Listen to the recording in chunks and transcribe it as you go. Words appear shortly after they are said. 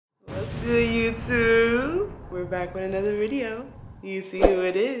YouTube? We're back with another video. You see who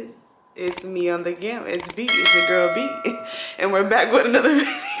it is. It's me on the cam. It's B. It's your girl B. And we're back with another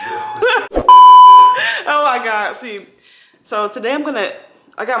video. Oh my God. See, so today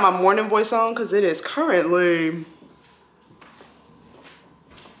I got my morning voice on because it is currently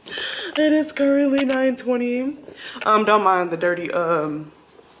 9:20. Don't mind the dirty,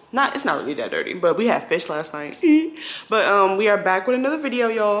 it's not really that dirty, but we had fish last night. But we are back with another video,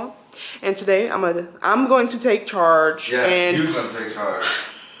 y'all. And today I'm going to take charge. Yeah, and you're gonna take charge.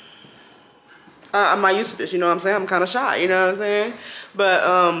 I'm not used to this, you know what I'm saying? I'm kind of shy, you know what I'm saying?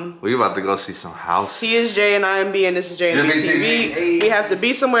 But we about to go see some houses. He is Jay and I am B, and this is Jay and B TV. Hey. We have to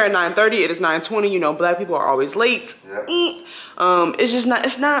be somewhere at 9:30. It is 9:20. You know, black people are always late. Yep.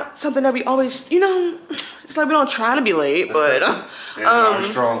 It's not something that we always, you know, it's like we don't try to be late, but it's not our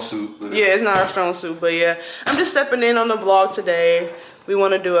strong suit. Yeah, it's not our strong suit, but yeah, I'm just stepping in on the vlog today. We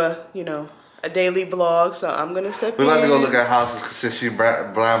want to do a daily vlog, so I'm gonna step in. We're about to go look at houses since she's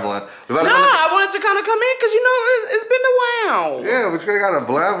blambling. I wanted to kind of come in because you know it's been a while. Yeah, but you got a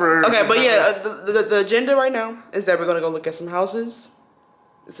blabber. Okay, but yeah, the agenda right now is that we're gonna go look at some houses.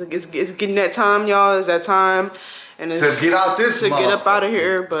 It's getting that time, y'all. It's that time. And it's to get out this to get up out of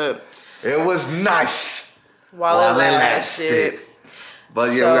here, but it was nice while it lasted.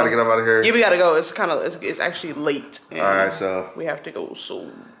 But yeah, we gotta get up out of here. Yeah, we gotta go. It's actually late. All right, so we have to go. So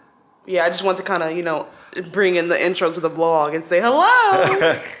yeah, I just want to kind of, you know, bring in the intro to the vlog and say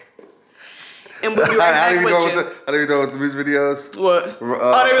hello. And we'll be right back with you. How do you know with the music videos? What? They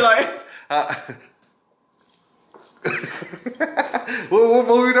were like. What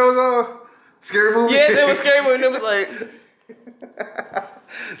movie that was on? Scary movie? Yeah, it was scary movie. And it was like.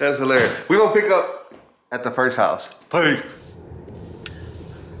 That's hilarious. We're going to pick up at the first house. Peace.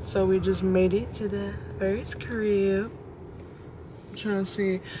 So we just made it to the first crib. I'm trying to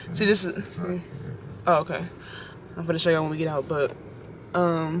see. See, this is. Oh, okay. I'm going to show you when we get out. But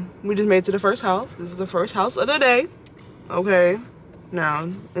we just made it to the first house. This is the first house of the day. Okay. Now,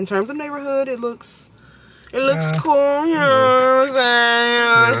 in terms of neighborhood, it looks cool, you know what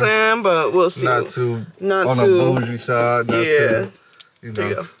I'm saying? But we'll see. Not too on the bougie side. Not too, you know. There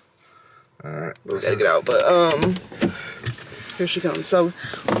you go. Alright. We gotta get out, but here she comes. So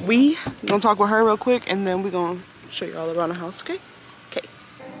we gonna talk with her real quick, and then we gonna show you all around the house, okay? Okay.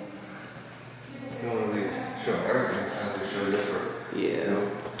 You don't want to show everything, kind of show you for, yeah. You know,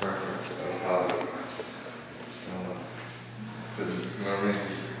 preference of how, you know what I mean?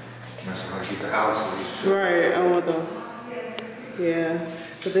 That's how I keep the house. Right, I want the, yeah.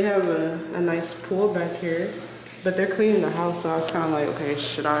 But they have a nice pool back here. But they're cleaning the house, so I was kind of like, okay,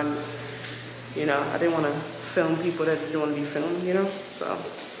 should I, you know, I didn't want to film people that didn't want to be filmed, you know, so.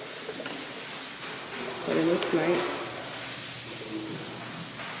 But it looks nice.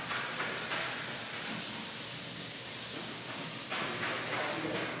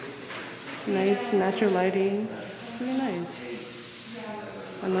 Nice natural lighting, pretty nice.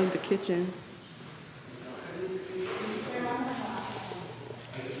 I love the kitchen.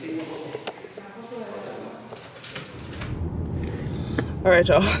 All right,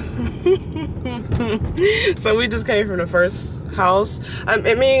 y'all. So we just came from the first house. I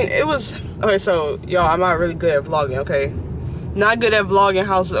mean, it was, okay, so y'all, I'm not really good at vlogging, okay? Not good at vlogging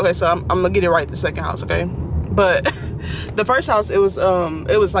houses. Okay, so I'm gonna get it right the second house, okay? But the first house, it was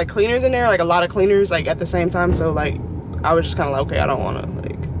like cleaners in there, like a lot of cleaners, like at the same time. So like, I was just kind of like, okay, I don't want to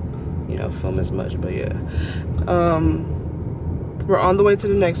like, you know, film as much, but yeah. We're on the way to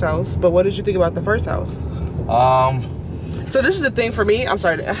the next house, but what did you think about the first house? So this is the thing for me. I'm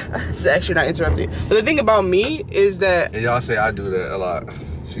sorry, just actually not interrupting. But the thing about me is that... And y'all say I do that a lot.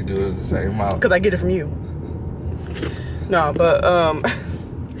 She do it the same amount. Because I get it from you. No, but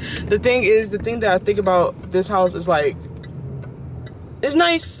the thing that I think about this house is like, it's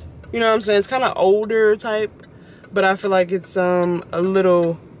nice. You know what I'm saying? It's kind of older type, but I feel like it's a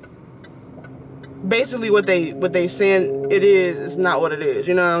little... Basically what they saying it is not what it is.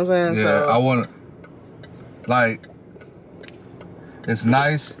 You know what I'm saying? Yeah, so, I want to... Like... It's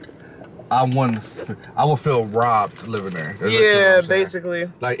nice. I would feel robbed living there. Yeah, basically.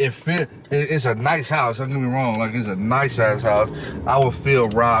 Like it's a nice house. Don't get me wrong. Like it's a nice ass house. I would feel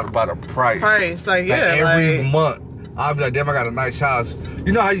robbed by the price. Like yeah. Every month, I'll be like, damn, I got a nice house.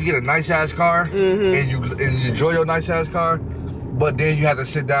 You know how you get a nice ass car and you enjoy your nice ass car, but then you have to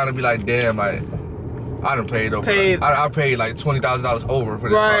sit down and be like, damn, like I done paid over. I paid like $20,000 over for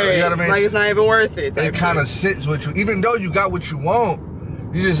this car. You know what I mean? Like it's not even worth it. It kind of sits with you, even though you got what you want.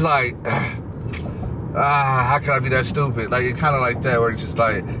 You just like, how can I be that stupid? Like it kind of like that, where it's just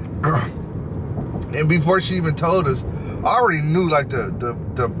like. And before she even told us, I already knew like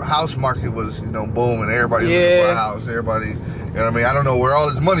the house market was, you know, booming. Everybody looking for a house. Everybody, you know what I mean? I don't know where all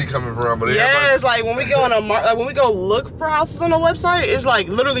this money coming from, but yeah, it's like when we go on like when we go look for houses on the website, it's like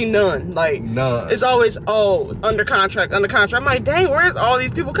literally none. Like none. It's always under contract. I'm like, dang, where's all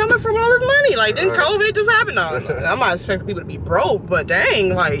these people coming from? All this money? Like, didn't COVID just happen? No, I'm not expecting people to be broke, but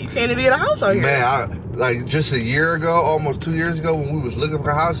dang, like you can't even get a house out here. Man, like just a year ago, almost 2 years ago, when we was looking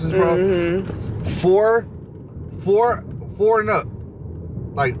for houses, bro, four and up,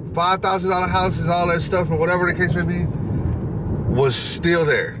 like $5,000 houses, all that stuff, and whatever the case may be, was still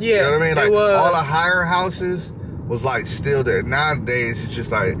there. Yeah, you know what I mean? Like was. all the higher houses was like still there. Nowadays, it's just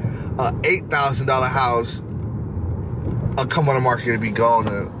like a $8,000 house come on the market and be gone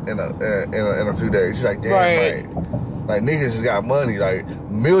in a few days. You're like, damn, like niggas has got money. Like $1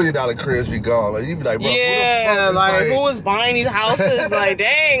 million cribs be gone. Like you be like, bro, yeah, who the fuck who was buying these houses? Like,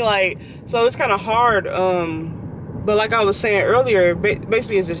 dang, like so it's kind of hard. But like I was saying earlier,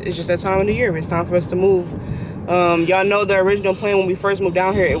 basically it's just that time of the year. It's time for us to move. Y'all know the original plan when we first moved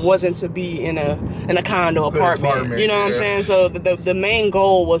down here, it wasn't to be in a condo apartment. You know what I'm saying? So the main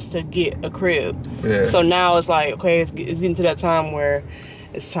goal was to get a crib. Yeah. So now it's like, okay, it's getting to that time where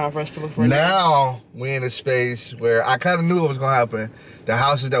it's time for us to look for a now we're in a space where I kind of knew it was gonna happen. The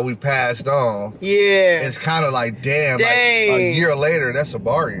houses that we passed on, it's kind of like, damn, like a year later, that's a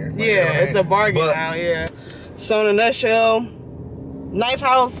bargain. Like, yeah, you know it's a bargain now. Yeah. So in a nutshell, nice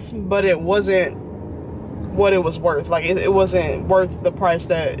house, but it wasn't what it was worth. Like it wasn't worth the price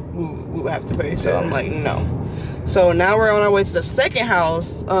that we would have to pay. So I'm like, no. So now we're on our way to the second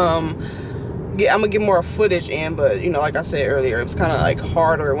house. I'm gonna get more footage in, but you know, like I said earlier, it was kind of like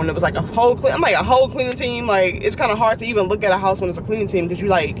harder when it was like a whole cleaning team. Like it's kind of hard to even look at a house when it's a cleaning team because you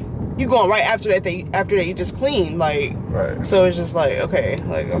going right after that you just clean. Like, right. So it's just like, okay,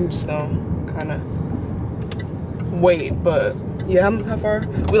 like I'm just gonna kind of wait. But yeah, how far?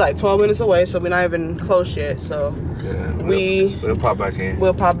 We like 12 minutes away, so we're not even close yet. So yeah, we'll pop back in.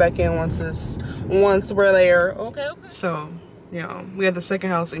 We'll pop back in once we're there. Okay. So yeah, we had the second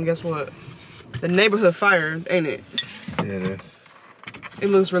house, and guess what? The neighborhood fire, ain't it? Yeah, it is. It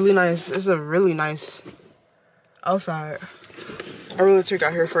looks really nice. It's a really nice outside. Our realtor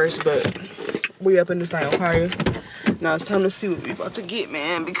got here first, but we up in this thing on fire. Now it's time to see what we about to get,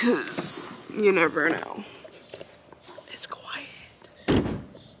 man, because you never know. It's quiet. It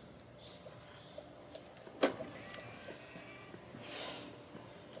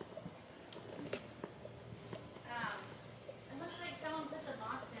looks like someone put the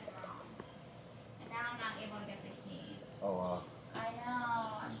box in wrong. And now I'm not able to get the key. Oh, wow. I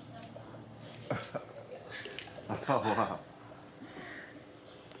know. I'm so bummed. Oh, wow.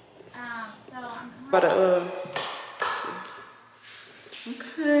 So I'm But okay,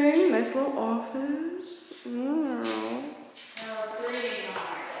 nice little office. Mm. So 3 days on the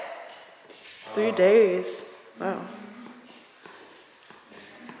market. 3 days. Wow.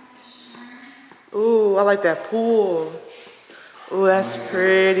 Ooh, I like that pool. Ooh, that's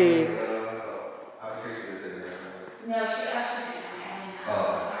pretty. No, she actually didn't.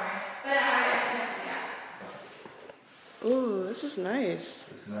 Sorry. But I Ooh, this is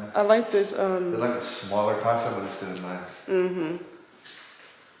nice. Nice. I like this. It's like a smaller concept, but it's still nice. Mm-hmm.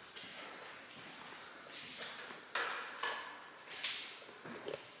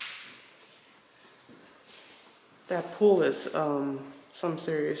 That pool is some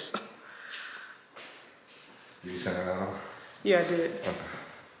serious. You sent it out? Yeah, I did. Okay.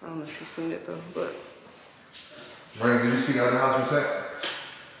 I don't know if you've seen it though, but. Brandon, did you see the other house we sent?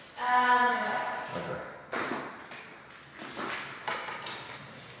 Okay.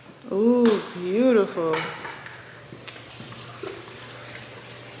 Ooh, beautiful.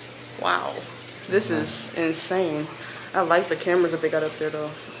 Wow, this is insane. I like the cameras that they got up there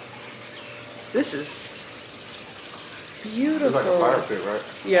though. This is beautiful. It's like a fire pit, right?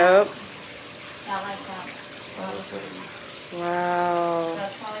 Yep. That lights up. Wow. So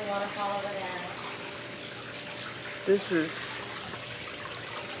that's probably waterfall over there. This is.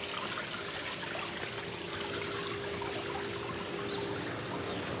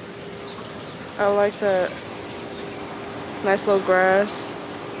 I like that. Nice little grass.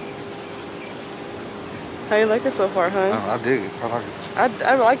 How you like it so far, huh? I dig it. I like it.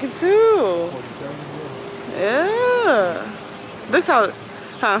 I like it too. Yeah. Look how,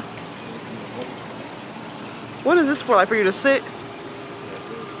 huh? What is this for? Like for you to sit?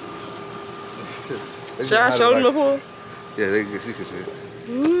 Should I show them the pool? Yeah, you can see it.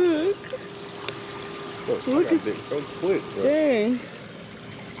 Look at it so quick, bro. Dang.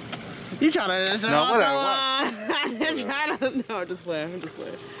 You trying to No, whatever. I'm just playing.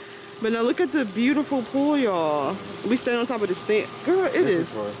 But now look at the beautiful pool, y'all. We stand on top of this thing. Girl, it is.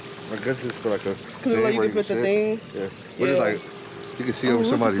 I guess it's for like a thing Like you where can put the sit. thing. Yeah. But it's like, you can see over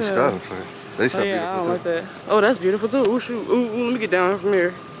somebody's stuff. Like, they stuff yeah, I don't beautiful like that. Oh, that's beautiful too. Ooh, shoot. Ooh, let me get down from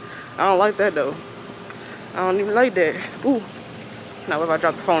here. I don't like that though. I don't even like that. Ooh. Now what if I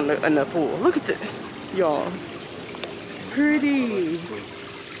drop the phone in the pool? Look at that. Y'all. Pretty.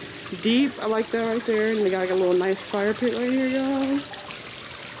 Deep. I like that right there. And they got like a little nice fire pit right here, y'all.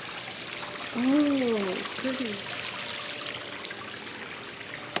 Oh, pretty.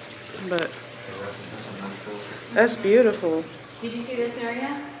 But that's beautiful. Did you see this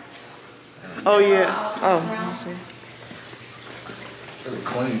area? Oh yeah. Oh, let me see. Really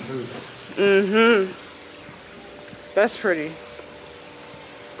clean too. Mm-hmm. That's pretty.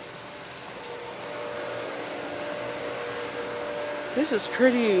 This is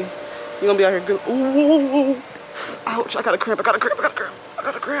pretty. You're gonna be out here good. Ooh. Ouch, I got a cramp, I got a cramp, I got a cramp, I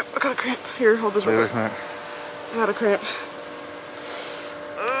got a cramp, I got a cramp. Here, hold this one. I got a cramp.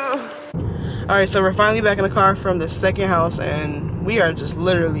 Alright, so we're finally back in the car from the second house and we are just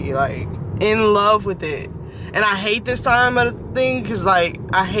literally like in love with it. And I hate this time of the thing because like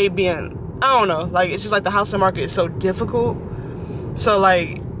I hate being, I don't know, like it's just like the housing market is so difficult. So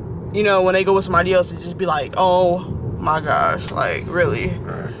like, you know, when they go with somebody else, it just be like, oh my gosh, like really.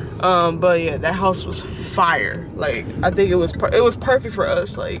 But yeah, that house was fire. Like I think it was perfect for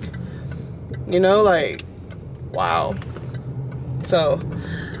us. Like, you know, like wow. So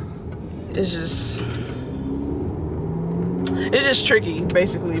it's just tricky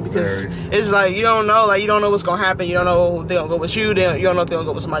basically because it's like you don't know what's gonna happen. You don't know if they're gonna go with you. You don't know if they're gonna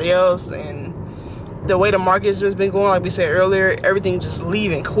go with somebody else. And the way the market's just been going, like we said earlier, everything just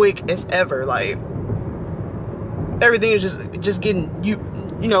leaving quick as ever. Like everything is just getting you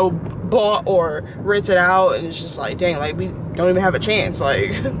know bought or rented out, and it's just like dang, like we don't even have a chance. Like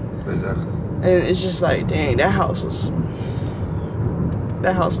exactly. And it's just like dang, that house was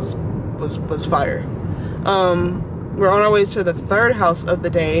fire. We're on our way to the third house of the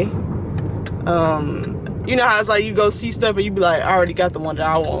day. You know how it's like you go see stuff and you be like, I already got the one that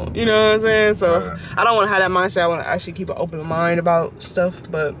I want. You know what I'm saying? So I don't want to have that mindset. I want to actually keep an open mind about stuff.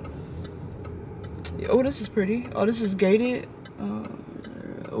 But oh, this is pretty. Oh, this is gated.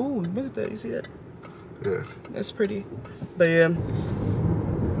 Oh, look at that. You see that? Yeah. That's pretty. But yeah.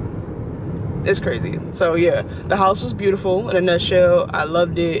 It's crazy. So yeah, the house was beautiful in a nutshell. I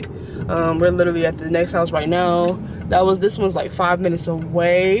loved it. We're literally at the next house right now. This one's like 5 minutes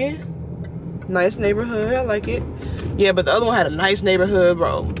away. Nice neighborhood, I like it. Yeah, but the other one had a nice neighborhood,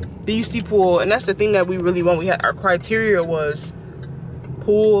 bro. Beastie pool, and that's the thing that we really want. Our criteria was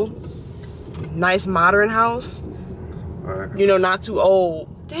pool, nice modern house. You know, not too old.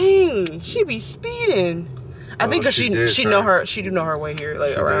 Dang, she be speeding. I think because she do know her way here,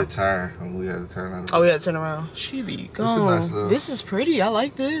 like around. Turn. We had to turn around. Oh, we had to turn around. She be gone. This is pretty. I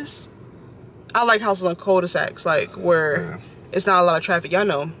like this. I like houses on cul-de-sacs, like where it's not a lot of traffic. Y'all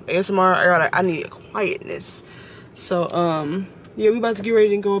know ASMR. I need quietness. So yeah, we about to get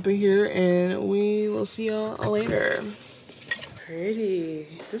ready to go up in here, and we will see y'all later.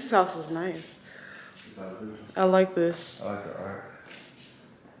 Pretty. This house is nice. I like this. I like the art.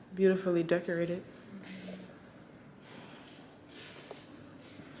 Beautifully decorated.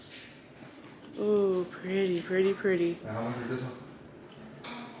 Ooh, pretty, pretty, pretty. Now, how much is this one?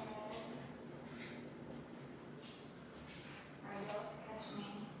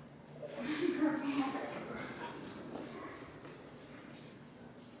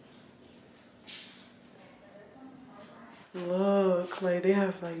 Look, like they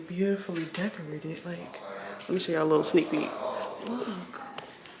have like beautifully decorated. Like, let me show y'all a little sneak peek. Look,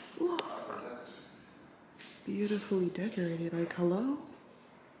 beautifully decorated. Like, hello.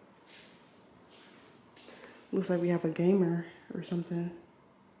 Looks like we have a gamer or something.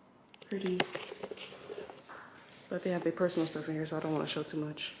 Pretty. But they have their personal stuff in here, so I don't want to show too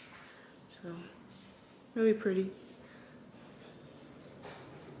much. So, really pretty.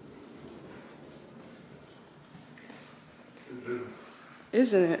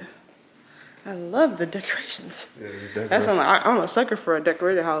 Isn't it? I love the decorations. Yeah, that's I'm a sucker for a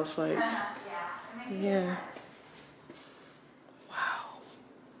decorated house. Like, yeah.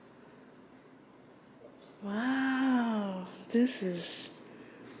 Wow, this is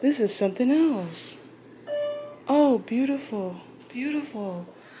something else. Oh, beautiful, beautiful.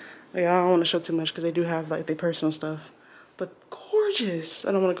 Like, I don't want to show too much because they do have like their personal stuff, but gorgeous.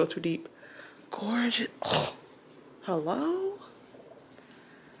 I don't want to go too deep. Gorgeous. Oh, hello.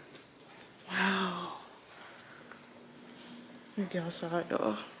 Wow. Let me get outside,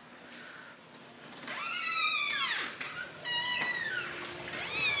 y'all.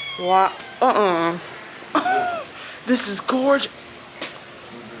 Wow. This is gorgeous.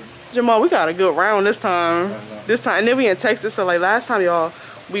 Jamal, we got a good round this time. And then we in Texas, so like last time, y'all,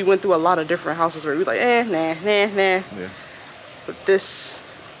 we went through a lot of different houses where we like, nah. Yeah. But this,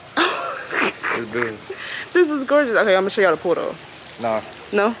 It's this is gorgeous. Okay, I'm gonna show y'all the pool though. Nah.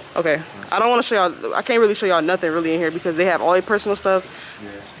 No? Okay. I don't want to show y'all. I can't really show y'all nothing really in here because they have all their personal stuff. Yeah.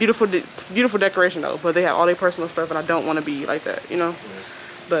 Beautiful decoration though, but they have all their personal stuff, and I don't want to be like that, you know. Yeah.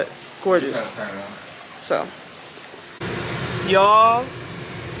 But gorgeous. So, y'all.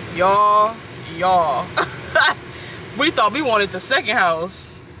 We thought we wanted the second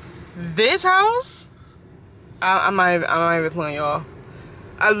house. This house, I'm not even playing, y'all.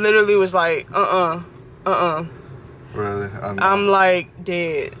 I literally was like, Really? I'm like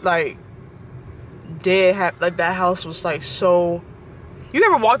dead. Like that house was like so. You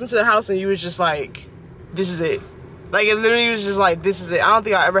ever walked into the house and you was just like, this is it. Like it literally was just like, this is it. I don't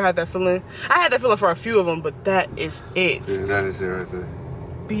think I ever had that feeling. I had that feeling for a few of them, but that is it. Yeah, that is it right there.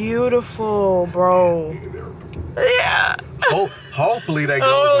 Beautiful, bro. Yeah. Hopefully that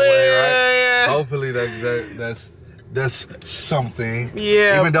goes away, right? Yeah. Hopefully that's something.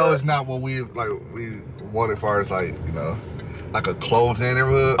 Yeah. Even though it's not what we want as far as like, you know, like a closed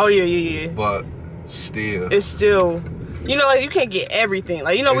neighborhood. Oh yeah. But still. It's still, you know, like you can't get everything.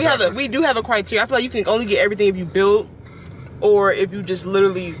 Like, you know, Exactly. we do have a criteria. I feel like you can only get everything if you build or if you just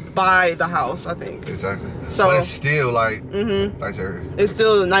literally buy the house, I think. Exactly. So but it's still like nice area. It's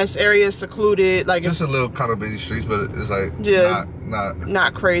still a nice area, secluded, like just a little kind of busy streets, but it's like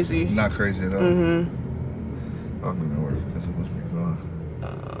not crazy. Not crazy at all. I don't know where it's supposed to be going.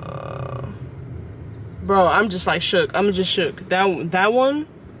 Bro, I'm just like shook. I'm just shook. That one.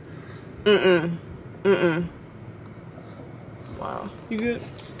 Wow. You good?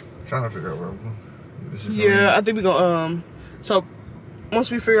 Trying to figure out where I'm going. Yeah, I think we gonna so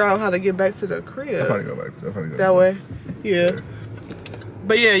once we figure out how to get back to the crib. I'll probably go back. That way. Yeah.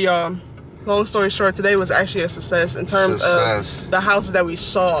 But yeah, y'all. Long story short, today was actually a success in terms of the houses that we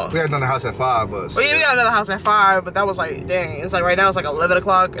saw. We had done the house at 5, but yeah, we got another house at 5, but that was like, dang. It's like right now it's like 11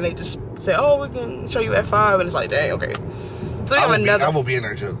 o'clock, and they just say, oh, we can show you at 5, and it's like, dang, okay. So we have another. I will be in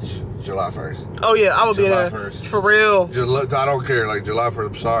there July 1st. Oh yeah, I will be in there 1st. for real. I don't care, like July 1st.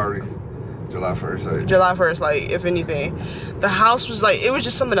 I'm sorry. July 1st. Like. July 1st, like, if anything. The house was like, it was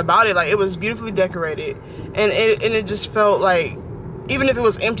just something about it. Like, it was beautifully decorated. And it just felt like, even if it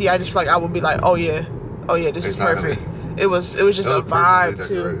was empty, I just felt like I would be like, oh yeah, this is perfect. It was just a vibe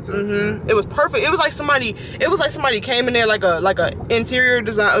too. It was perfect. It was like somebody came in there like a interior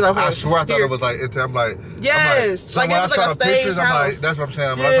design. Like, I swear I thought it was like, I'm like, yes, like it was like a stage house. I'm like, that's what I'm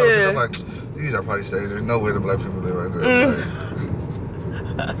saying. When I saw the pictures, I'm like, these are probably stages. There's no way the black people live right there. Like,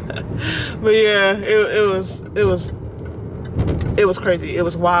 but yeah, it was crazy. It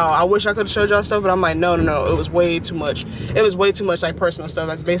was wild. I wish I could have showed y'all stuff, but I'm like, no. It was way too much. It was way too much like personal stuff.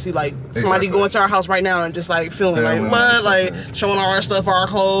 That's basically like somebody going to our house right now and just like feeling like what, like showing all our stuff, our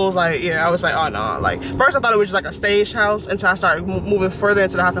clothes. Like, yeah, I was like, oh no. Like first I thought it was just like a stage house until I started moving further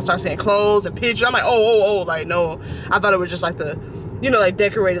into the house. I started seeing clothes and pictures. I'm like, oh, like no. I thought it was just like the, you know, like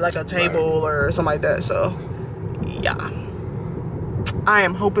decorated like a table or something like that. So yeah. I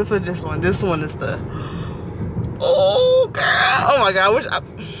am hoping for this one. This one is the, oh girl, oh my god, I wish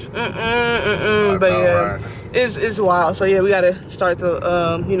but yeah, it's wild. So yeah, we gotta start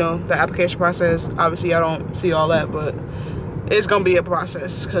the you know, the application process. Obviously I don't see all that, but it's gonna be a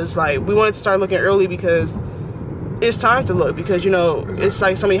process because like we wanted to start looking early because it's time to look, because you know it's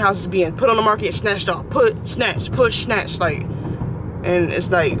like so many houses being put on the market, snatched off, push, snatch, like, and it's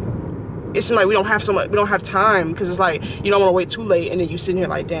like it seems like we don't have time, because it's like you don't want to wait too late and then you sitting here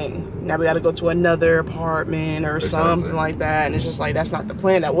like, dang, now we got to go to another apartment or something like that, and it's just like that's not the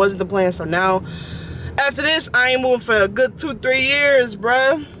plan. That wasn't the plan. So now after this I ain't moving for a good 2-3 years,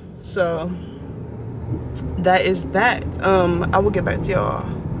 bruh. So that is that. I will get back to y'all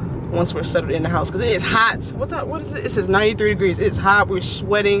once we're settled in the house, because it is hot. What is it? It says 93 degrees. It's hot. We're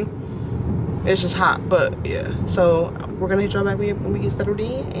sweating. It's just hot. But yeah, so we're gonna hit y'all back when we get settled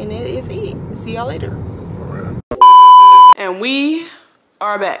in, and it is it. See y'all later. And we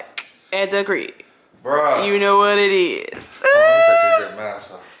are back at the crib. Bruh. You know what it is.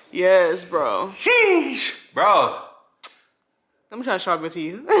 Yes, bro. Sheesh, bro. I'm trying to show it to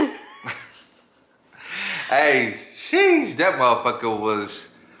you. Hey, sheesh, that motherfucker was.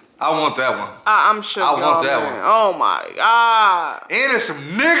 I want that one. I'm sure. I want that one. Oh my god. And there's some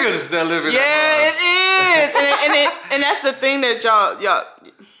niggas that live in that. Yeah, it is. and that's the thing that y'all.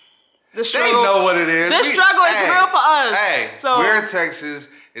 The struggle. They know what it is. The struggle is real for us. Hey, so we're in Texas.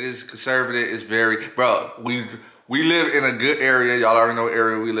 It is conservative. It's very, bro. We live in a good area. Y'all already know what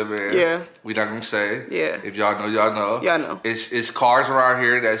area we live in. Yeah. We not gonna say. Yeah. If y'all know, y'all know. Y'all know. It's cars around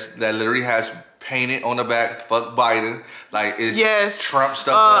here that literally has painted on the back. Fuck Biden. Like it's Trump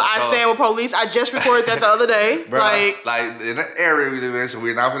stuff. I stand with police. I just recorded that the other day. Bruh, like in the area we live in, so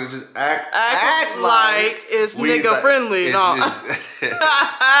we're not gonna just act like it's nigga friendly. No.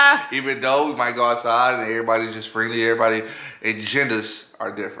 Even though we might go outside and everybody's just friendly, everybody agendas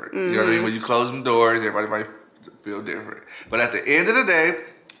are different. You know what I mean? When you close them doors, everybody might feel different. But at the end of the day,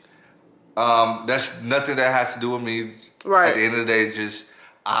 that's nothing that has to do with me. Right. At the end of the day, just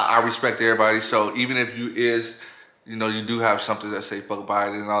I respect everybody. So even if you do have something that say fuck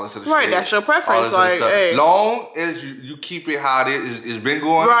Biden and all this other shit. Right, that's your preference. Like, hey. Long as you keep it how it is, it's been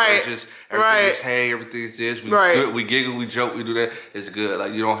going. Right. Just everything is hey, everything is this. We good. We giggle, we joke, we do that. It's good.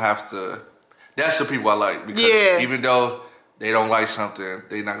 Like you don't have to. That's the people I like because even though they don't like something,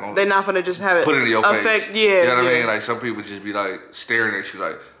 they're not gonna just have it put it in your face. You know what I mean? Like some people just be like staring at you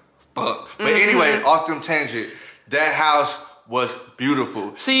like fuck. But anyway, off them tangent, that house was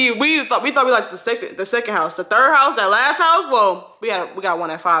beautiful. See, we thought we liked the second house. The third house, that last house, well, we got one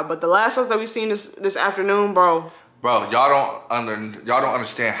at 5, but the last house that we seen this afternoon, bro. Bro, y'all don't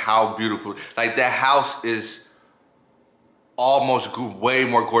understand how beautiful. Like that house is almost way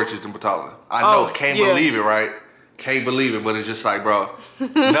more gorgeous than Batala. I know, can't believe it, right? Can't believe it, but it's just like, bro,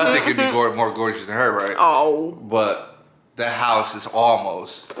 nothing could be more gorgeous than her, right? Oh. But that house is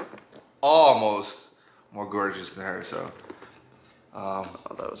almost more gorgeous than her, so.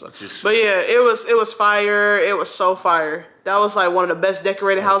 But yeah, it was fire. It was so fire. That was like one of the best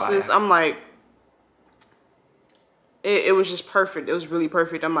decorated houses. Fire. I'm like, it was just perfect. It was really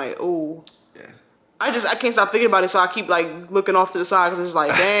perfect. I'm like, ooh. Yeah. I can't stop thinking about it, so I keep like looking off to the side because it's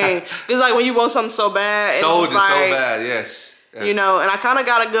like, dang. It's like when you want something so bad. So it's like, so bad, yes. You know, and I kind of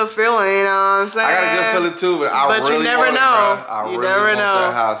got a good feeling, you know what I'm saying? I got a good feeling too, but I really you never know. I really want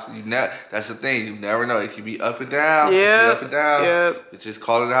that house. That's the thing. You never know. It can be up and down. Yeah. Up and down. Yeah. It's just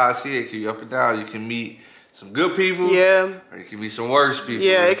call it how I see it. It can be up and down. You can meet some good people. Yeah. Or it can be some worse people.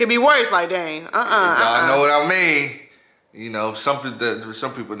 Yeah, it can be worse. Like, dang. Y'all know what I mean. You know, some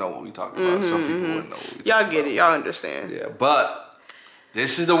people know what we talking about. Some people wouldn't know what we talking about. Y'all get it. Y'all understand. Yeah, but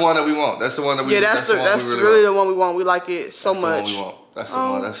this is the one that we want. That's the one that we want. Yeah, that's really the one we want. We like it so much. That's the one we want. That's the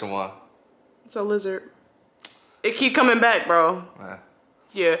one. That's the one. It's a lizard. It keep coming back, bro.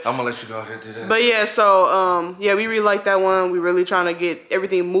 Yeah. I'm gonna let you go ahead and do that. But yeah, so yeah, we really like that one. We really trying to get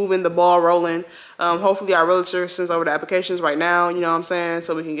everything moving, the ball rolling. Hopefully our realtor sends over the applications right now, you know what I'm saying,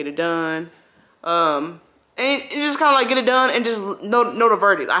 so we can get it done. And just kind of like get it done and just know the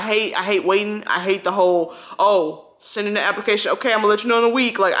verdict. I hate waiting. I hate the whole sending the application. Okay, I'm gonna let you know in a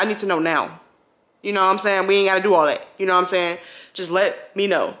week. Like I need to know now. You know what I'm saying? We ain't gotta do all that. You know what I'm saying? Just let me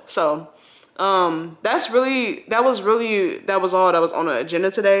know. So that was all that was on the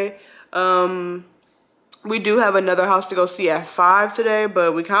agenda today. We do have another house to go see at 5 today,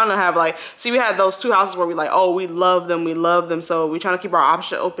 but we kind of have like, we had those 2 houses where we like, we love them. So we trying to keep our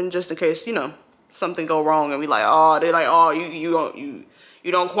option open just in case, you know, something go wrong and we like, they're like,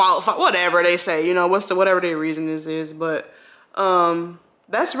 you don't qualify, whatever they say, you know, whatever their reason is. But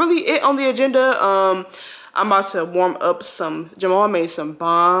that's really it on the agenda. I'm about to warm up Jamal made some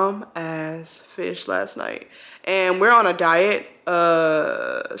bomb ass fish last night. And we're on a diet,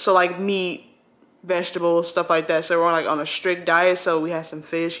 so like meat, vegetables, stuff like that. So we're on a strict diet. So we had some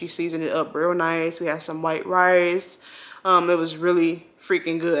fish. He seasoned it up real nice. We had some white rice. It was really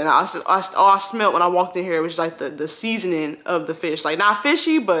freaking good. And I smelled when I walked in here, it was like the seasoning of the fish. Like not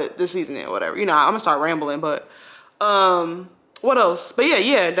fishy, but the seasoning or whatever. You know, I'm gonna start rambling, but what else? But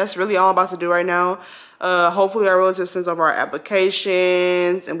yeah, that's really all I'm about to do right now. Hopefully our realtor sends over our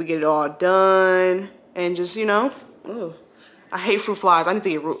applications and we get it all done. And just, you know, I hate fruit flies. I need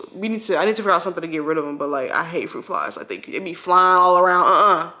to figure out something to get rid of them. But like, I hate fruit flies. I think they be flying all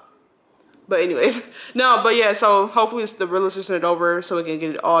around. But anyways, no. But yeah. So hopefully the realtor send it over so we can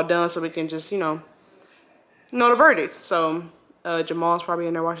get it all done. So we can just, you know the verdict. So Jamal's probably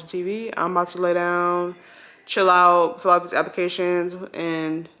in there watching TV. I'm about to lay down, chill out, fill out these applications,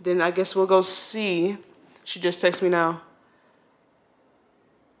 and then I guess we'll go see. She just texted me now.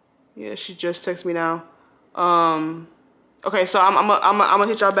 Yeah, she just texted me now. Okay, so I'm gonna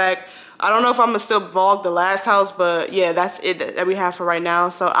hit y'all back. I don't know if I'm gonna still vlog the last house, but yeah, that's it that we have for right now.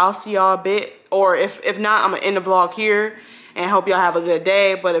 So I'll see y'all a bit, or if not, I'm gonna end the vlog here and hope y'all have a good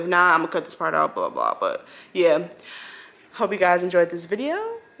day. But if not, I'm gonna cut this part out, blah blah. But yeah, hope you guys enjoyed this video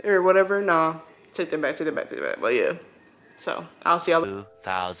or whatever. No, take them back. But yeah, so I'll see y'all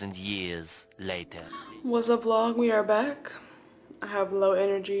 2,000 years later. What's up, vlog? We are back. I have low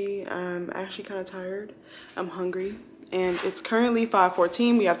energy. I'm actually kind of tired. I'm hungry. And it's currently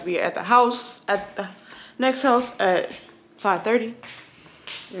 5:14. We have to be at the house, at the next house at 5:30.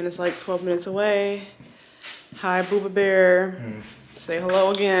 And it's like 12 minutes away. Hi, Booba Bear. Say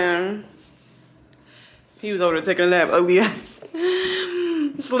hello again. He was over there taking a nap, ugly ass.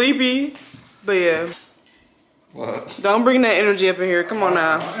 Sleepy. But yeah. What? Don't bring that energy up in here. Come on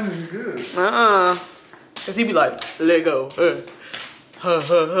now. My energy good. Cause he be like, let go. And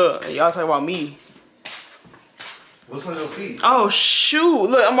y'all talking about me. What's on your feet? Oh shoot.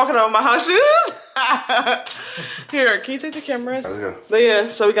 Look, I'm walking out with my house shoes. Here, can you take the camera? Let's go. But yeah,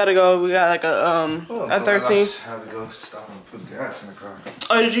 so we gotta go. We got like a 13. I had to go stop and put gas in the car.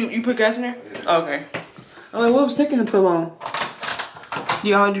 Oh, did you put gas in there? Yeah. Oh, okay. I'm like, what was taking him so long? Do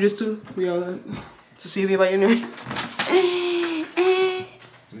y'all do this too? We all to see if anybody in there?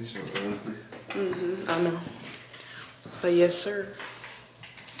 These are ugly. I know. But yes, sir.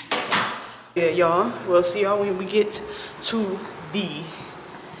 Yeah, y'all. We'll see y'all when we get to the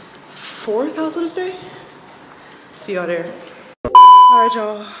 4th house of the day. See y'all there. All right,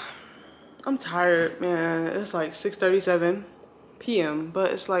 y'all. I'm tired, man. It's like 6:37 p.m.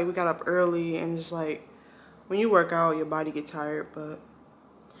 But it's like we got up early, and just like when you work out, your body get tired. But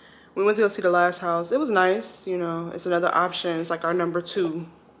we went to go see the last house. It was nice, you know. It's another option. It's like our number 2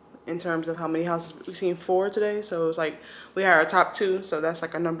 in terms of how many houses we've seen 4 today. So it was like we had our top 2, so that's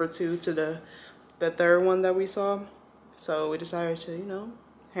like a number 2 to the 3rd one that we saw. So we decided to, you know,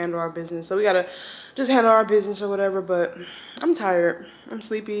 handle our business. So we gotta just handle our business or whatever. But I'm tired. I'm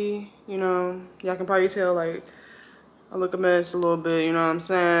sleepy. You know, y'all can probably tell like I look a mess a little bit. You know what I'm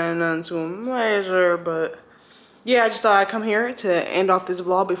saying? Nothing too major, but yeah, I just thought I'd come here to end off this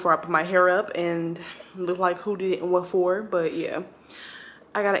vlog before I put my hair up and look like who did it and what for. But yeah,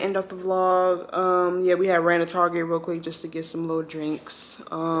 I gotta end off the vlog. Yeah, we had ran to Target real quick just to get some little drinks.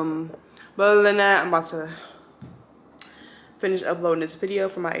 But other than that, I'm about to finish uploading this video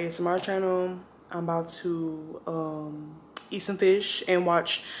for my ASMR channel. I'm about to eat some fish and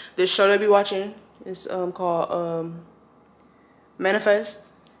watch this show that I be watching. It's called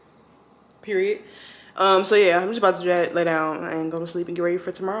Manifest. Period. So yeah, I'm just about to do that, lay down and go to sleep and get ready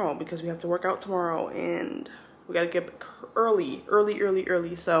for tomorrow because we have to work out tomorrow and we gotta get up early.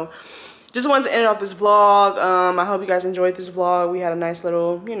 So just wanted to end off this vlog. I hope you guys enjoyed this vlog. We had a nice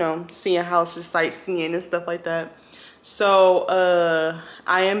little, you know, seeing houses, sightseeing and stuff like that. So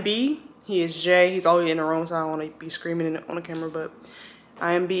I am B, he is J. He's always in the room, so I don't want to be screaming on the camera, but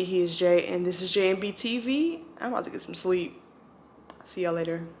I am B, he is J, and this is JMB TV. I'm about to get some sleep. See y'all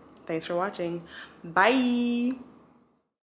later. Thanks for watching. Bye.